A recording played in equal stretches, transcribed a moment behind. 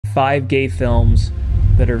5 gay films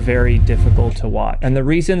that are very difficult to watch. And the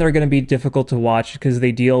reason they're going to be difficult to watch is because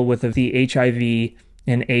they deal with the HIV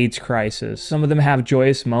and AIDS crisis. Some of them have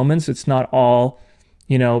joyous moments. It's not all,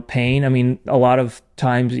 you know, pain. I mean, a lot of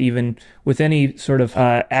times, even with any sort of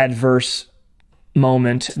adverse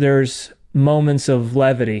moment, there's moments of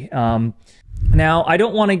levity. Now, I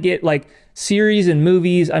don't want to get like series and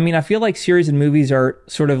movies. I mean, I feel like series and movies are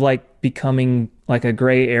sort of like becoming like a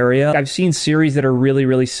gray area. I've seen series that are really,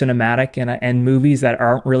 really cinematic and movies that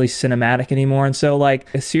aren't really cinematic anymore. And so like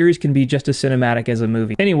a series can be just as cinematic as a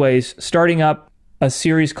movie. Anyways, starting up a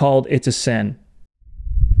series called It's a Sin.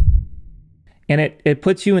 And it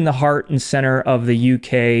puts you in the heart and center of the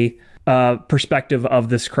UK perspective of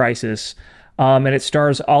this crisis. And it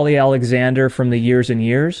stars Olly Alexander from the Years and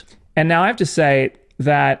Years. And now I have to say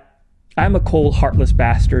that I'm a cold, heartless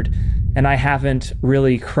bastard, and I haven't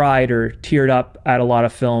really cried or teared up at a lot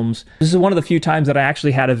of films. This is one of the few times that I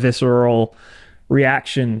actually had a visceral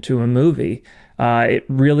reaction to a movie. It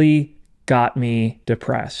really got me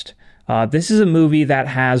depressed. This is a movie that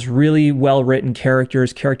has really well-written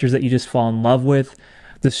characters that you just fall in love with.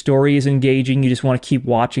 The story is engaging. You just want to keep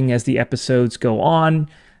watching as the episodes go on,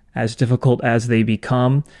 as difficult as they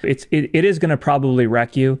become. It is going to probably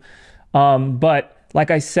wreck you. But like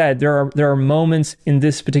I said, there are moments in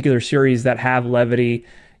this particular series that have levity.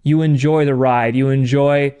 You enjoy the ride. You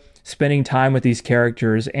enjoy spending time with these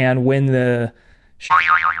characters. And when the shit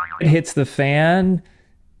hits the fan,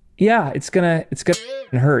 yeah, it's gonna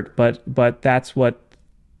hurt. But that's what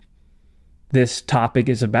this topic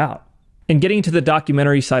is about. And getting to the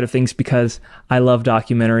documentary side of things, because I love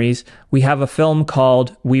documentaries, we have a film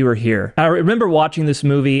called We Were Here. I remember watching this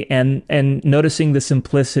movie and noticing the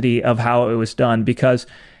simplicity of how it was done, because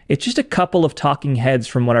it's just a couple of talking heads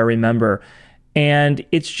from what I remember. And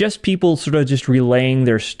it's just people sort of just relaying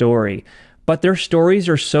their story. But their stories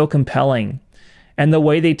are so compelling. And the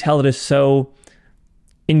way they tell it is so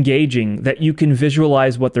engaging that you can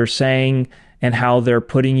visualize what they're saying and how they're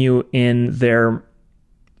putting you in their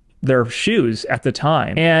shoes at the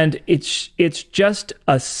time. And it's just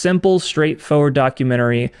a simple, straightforward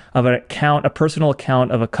documentary of a personal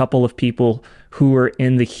account of a couple of people who were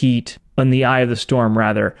in the eye of the storm,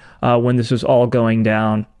 rather, when this was all going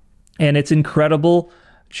down. And it's incredible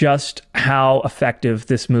just how effective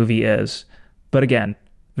this movie is. But again,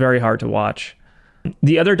 very hard to watch.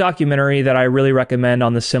 The other documentary that I really recommend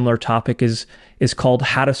on the similar topic is called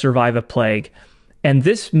How to Survive a Plague. And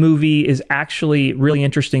this movie is actually really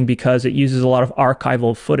interesting because it uses a lot of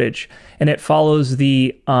archival footage, and it follows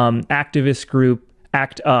the activist group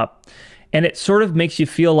ACT UP. And it sort of makes you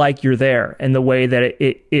feel like you're there in the way that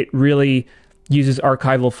it really uses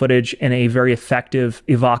archival footage in a very effective,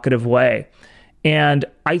 evocative way. And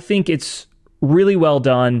I think it's really well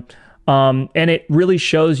done. And it really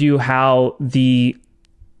shows you how the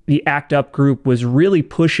ACT UP group was really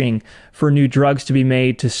pushing for new drugs to be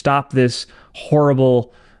made to stop this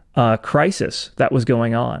horrible crisis that was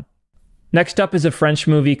going on. Next up is a French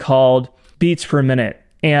movie called Beats Per Minute.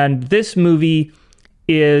 And this movie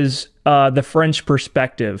is the French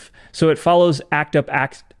perspective. So it follows ACT UP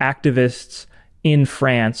activists in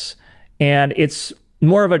France. And it's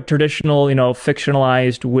more of a traditional,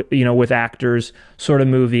 fictionalized, with actors sort of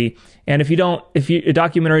movie. And if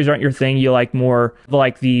documentaries aren't your thing, you like more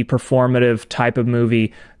like the performative type of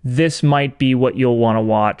movie, this might be what you'll want to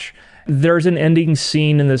watch. There's an ending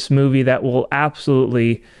scene in this movie that will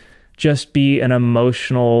absolutely just be an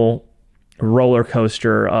emotional roller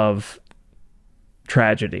coaster of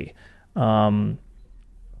tragedy. But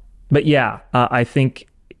yeah, I think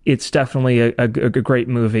it's definitely a great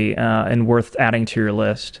movie and worth adding to your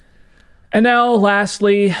list. And now,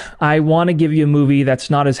 lastly, I want to give you a movie that's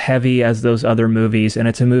not as heavy as those other movies, and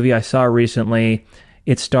it's a movie I saw recently.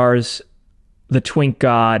 It stars the twink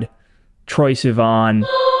god, Troye Sivan.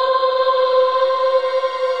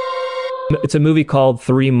 It's a movie called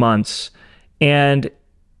 3 Months, and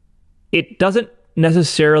it doesn't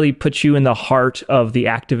necessarily put you in the heart of the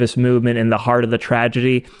activist movement, in the heart of the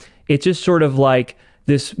tragedy. It's just sort of like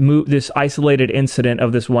this isolated incident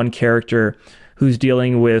of this one character who's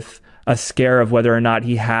dealing with a scare of whether or not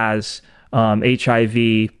he has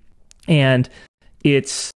HIV, and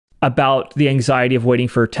it's about the anxiety of waiting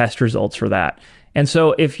for test results for that. And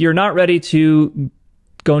so if you're not ready to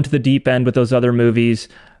go into the deep end with those other movies,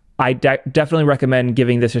 I definitely recommend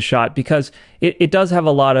giving this a shot, because it does have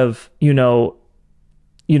a lot of,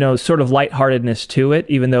 sort of lightheartedness to it,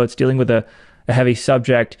 even though it's dealing with a heavy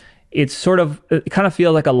subject. It kind of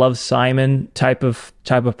feels like a Love, Simon type of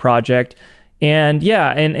project. And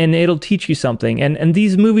yeah, and it'll teach you something. And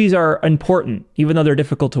these movies are important, even though they're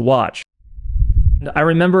difficult to watch. I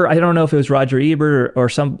remember, I don't know if it was Roger Ebert or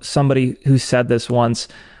somebody who said this once,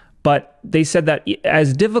 but they said that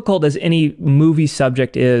as difficult as any movie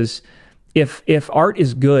subject is, if art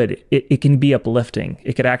is good, it can be uplifting.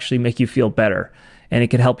 It could actually make you feel better, and it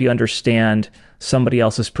could help you understand somebody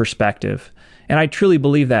else's perspective. And I truly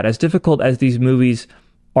believe that. As difficult as these movies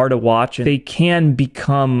are to watch, they can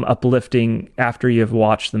become uplifting after you've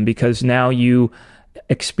watched them, because now you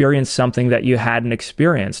experience something that you hadn't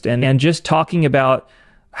experienced. And just talking about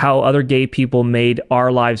how other gay people made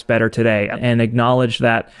our lives better today, and acknowledge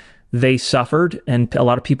that they suffered, and a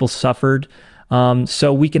lot of people suffered,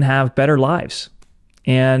 so we can have better lives.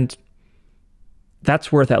 And that's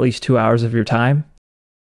worth at least 2 hours of your time.